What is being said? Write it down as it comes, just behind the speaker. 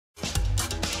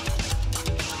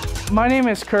My name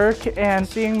is Kirk, and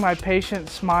seeing my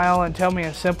patients smile and tell me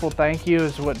a simple thank you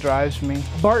is what drives me.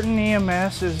 Barton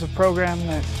EMS is a program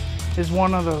that is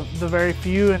one of the very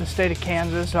few in the state of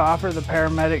Kansas to offer the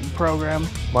paramedic program.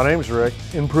 My name's Rick.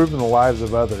 Improving the lives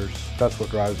of others, that's what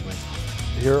drives me.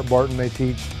 Here at Barton, they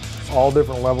teach all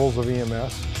different levels of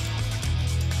EMS.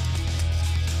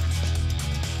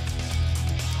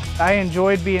 I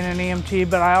enjoyed being an EMT,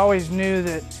 but I always knew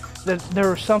that there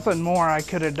was something more I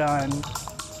could have done.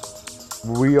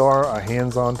 We are a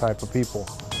hands-on type of people.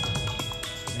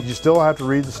 You still have to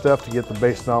read the stuff to get the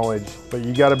base knowledge, but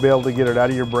you got to be able to get it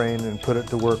out of your brain and put it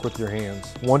to work with your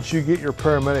hands. Once you get your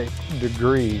paramedic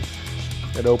degree,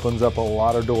 it opens up a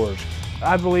lot of doors.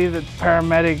 I believe that the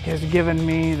paramedic has given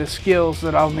me the skills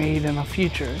that I'll need in the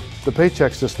future. The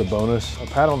paycheck's just a bonus. A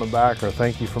pat on the back or a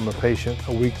thank you from a patient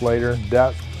a week later,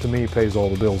 that to me pays all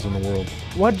the bills in the world.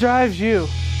 What drives you?